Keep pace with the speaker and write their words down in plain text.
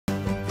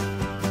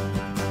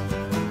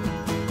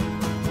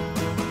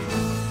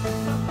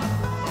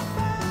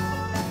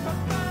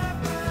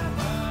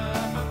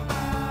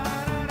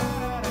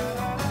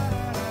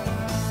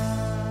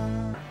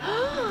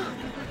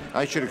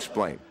I should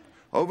explain.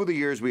 Over the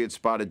years, we had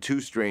spotted two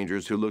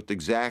strangers who looked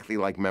exactly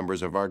like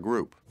members of our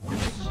group.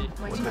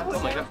 Oh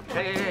my God.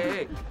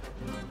 Hey.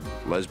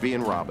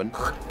 Lesbian Robin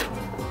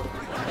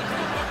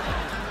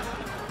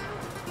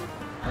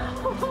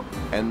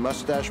and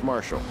Moustache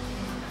Marshall.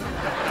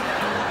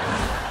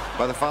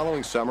 By the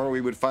following summer,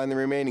 we would find the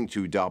remaining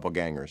two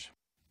doppelgangers.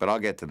 But I'll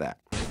get to that.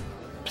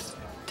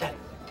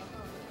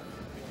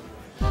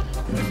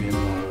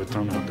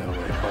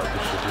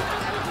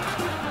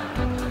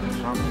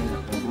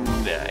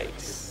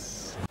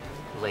 Nice.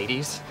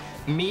 Ladies,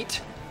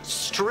 meet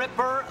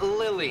stripper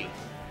Lily.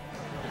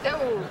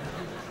 Oh.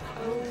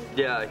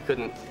 Yeah, I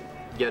couldn't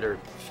get her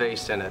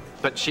face in it,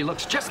 but she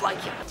looks just like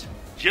it.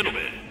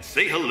 Gentlemen,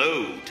 say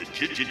hello to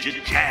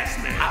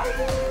Jasmine.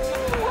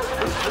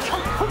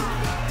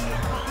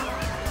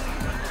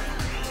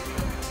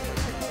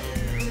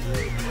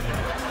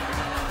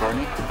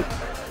 Barney,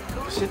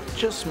 is it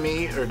just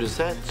me, or does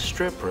that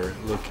stripper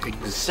look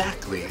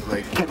exactly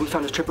like... Have we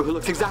found a stripper who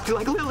looks exactly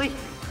like Lily?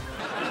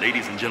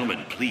 Ladies and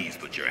gentlemen, please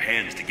put your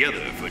hands together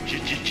for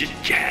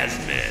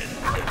Jasmine.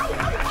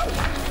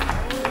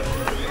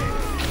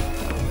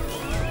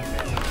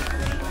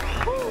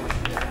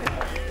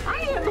 I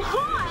am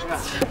hot!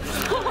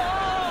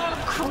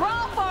 Oh,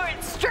 crawl for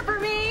it,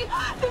 stripper me!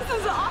 This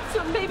is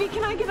awesome, baby.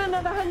 Can I get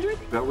another 100?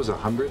 That was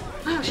 100?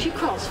 Wow, she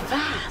crawls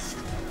fast.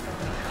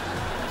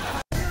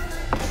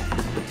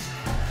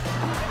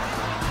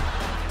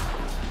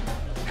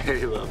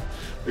 Hey, love.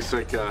 Looks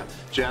like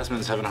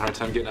Jasmine's having a hard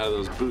time getting out of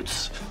those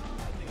boots.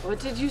 What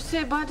did you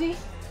say, buddy?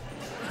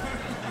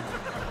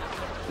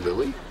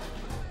 Lily?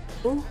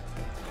 Who?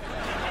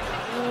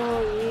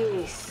 Oh,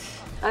 yes.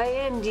 I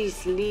am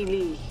this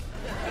Lily.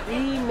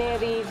 We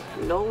married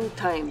long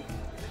time.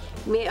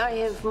 May I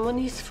have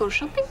monies for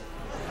shopping?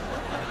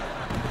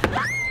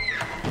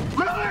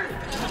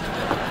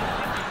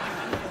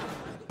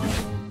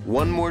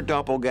 One more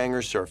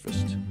doppelganger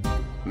surfaced.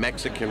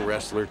 Mexican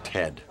wrestler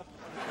Ted.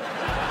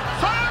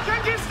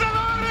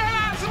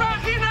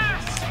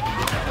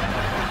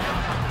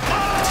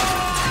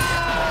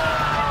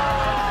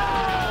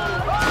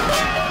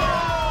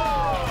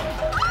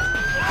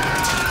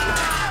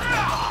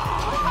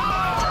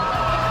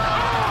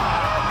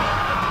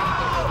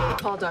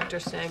 Call Dr.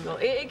 Stengel.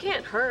 It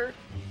can't hurt.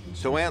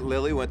 So Aunt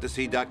Lily went to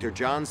see Dr.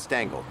 John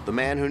Stengel, the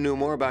man who knew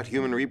more about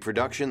human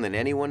reproduction than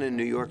anyone in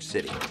New York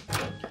City.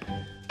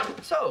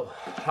 So,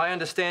 I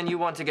understand you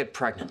want to get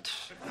pregnant.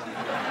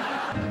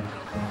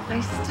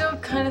 I still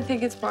kind of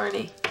think it's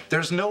Barney.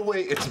 There's no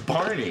way it's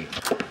Barney.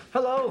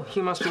 Hello,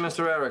 you must be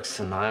Mr.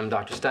 Erickson. I'm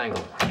Dr.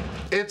 Stengel.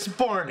 It's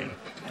Barney.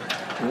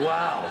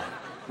 Wow.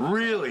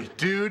 Really,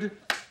 dude?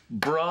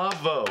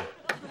 Bravo.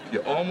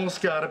 You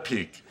almost got a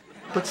peek.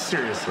 But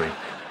seriously,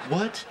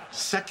 what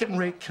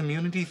second-rate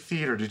community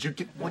theater did you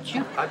get?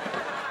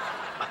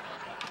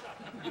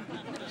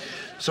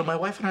 So my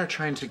wife and I are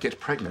trying to get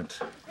pregnant.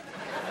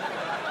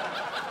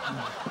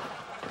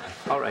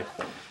 All right.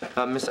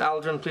 Miss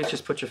Aldrin, please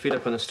just put your feet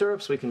up in the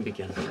stirrups. We can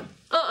begin.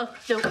 No,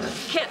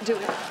 can't do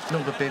it.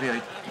 No, but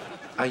baby,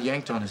 I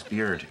yanked on his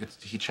beard.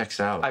 He checks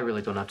out. I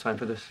really don't have time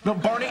for this. No,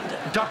 Barney,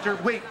 doctor,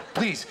 wait,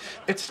 please.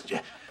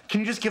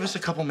 Can you just give us a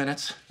couple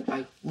minutes?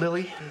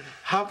 Lily,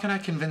 how can I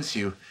convince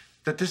you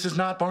that this is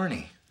not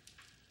Barney?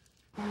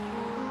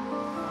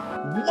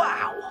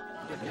 Wow!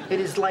 It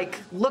is like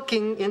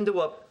looking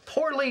into a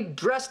poorly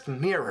dressed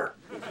mirror.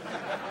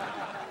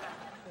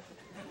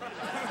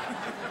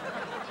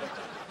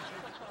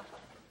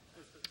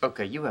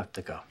 Okay, you have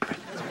to go.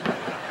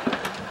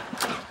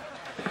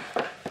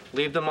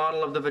 Leave the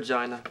model of the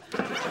vagina.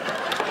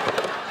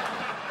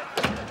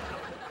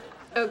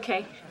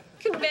 Okay,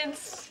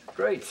 convinced.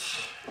 Great.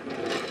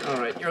 All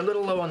right, you're a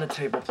little low on the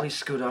table. Please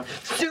scoot up.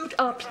 Suit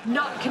up,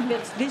 not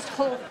convinced. This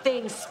whole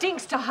thing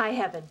stinks to high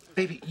heaven.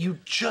 Baby, you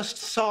just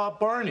saw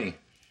Barney.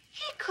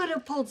 He could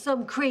have pulled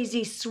some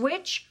crazy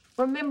switch.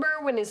 Remember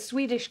when his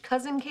Swedish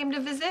cousin came to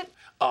visit?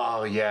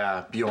 Oh,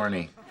 yeah,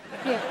 Bjorny.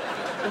 Yeah,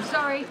 I'm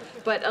sorry,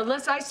 but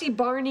unless I see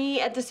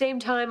Barney at the same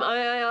time,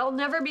 I'll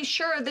never be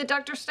sure that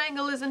Dr.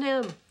 Stengel isn't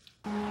him.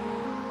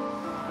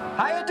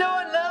 How you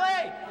doing,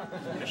 Lily?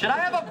 Should I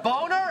have a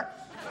boner?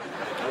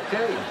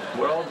 Okay,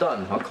 we're all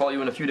done. I'll call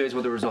you in a few days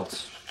with the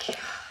results.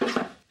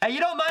 Hey, you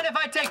don't mind if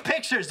I take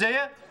pictures, do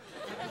you?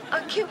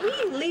 Can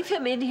we leave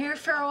him in here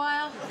for a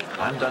while?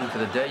 I'm done for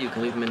the day. You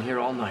can leave him in here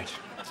all night.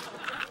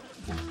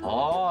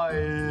 Oh,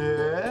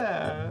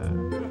 yeah.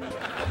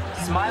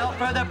 Smile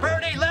for the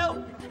birdie,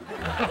 Lou.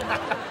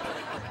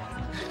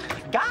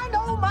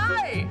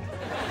 Dynamite!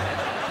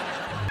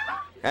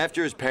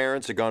 After his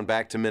parents had gone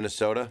back to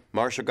Minnesota,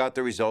 Marshall got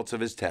the results of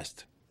his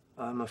test.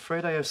 I'm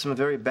afraid I have some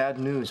very bad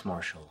news,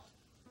 Marshall.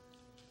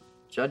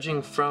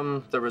 Judging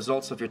from the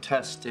results of your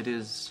test, it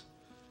is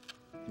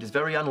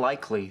very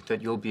unlikely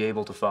that you'll be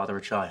able to father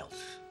a child.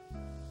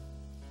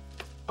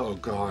 Oh,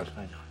 God.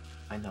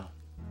 I know.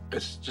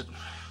 It's just...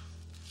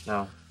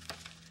 Now,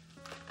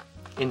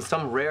 in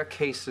some rare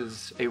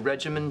cases, a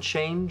regimen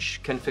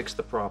change can fix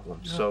the problem.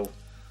 Yeah. So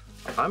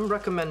I'm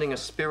recommending a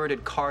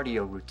spirited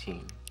cardio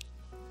routine,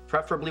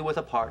 preferably with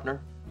a partner.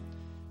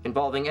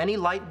 involving any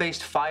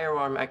light-based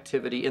firearm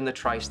activity in the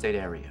tri-state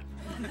area.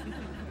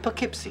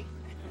 Poughkeepsie,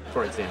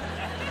 for example.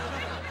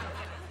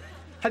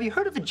 Have you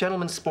heard of the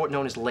gentleman's sport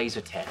known as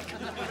laser tag?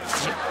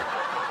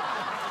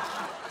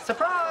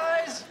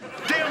 Surprise!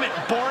 Damn it,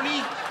 Barney!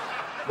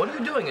 What are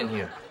you doing in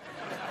here?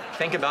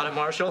 Think about it,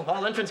 Marshall.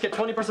 All entrants get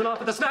 20% off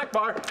at the snack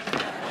bar.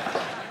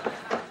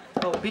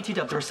 Oh, BT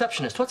Dub, the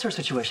receptionist. What's her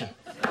situation?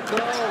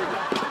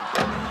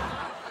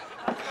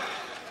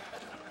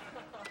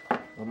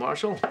 Well,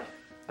 Marshall,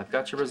 I've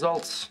got your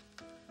results.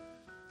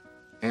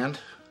 And?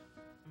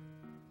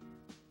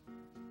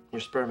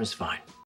 Your sperm is fine.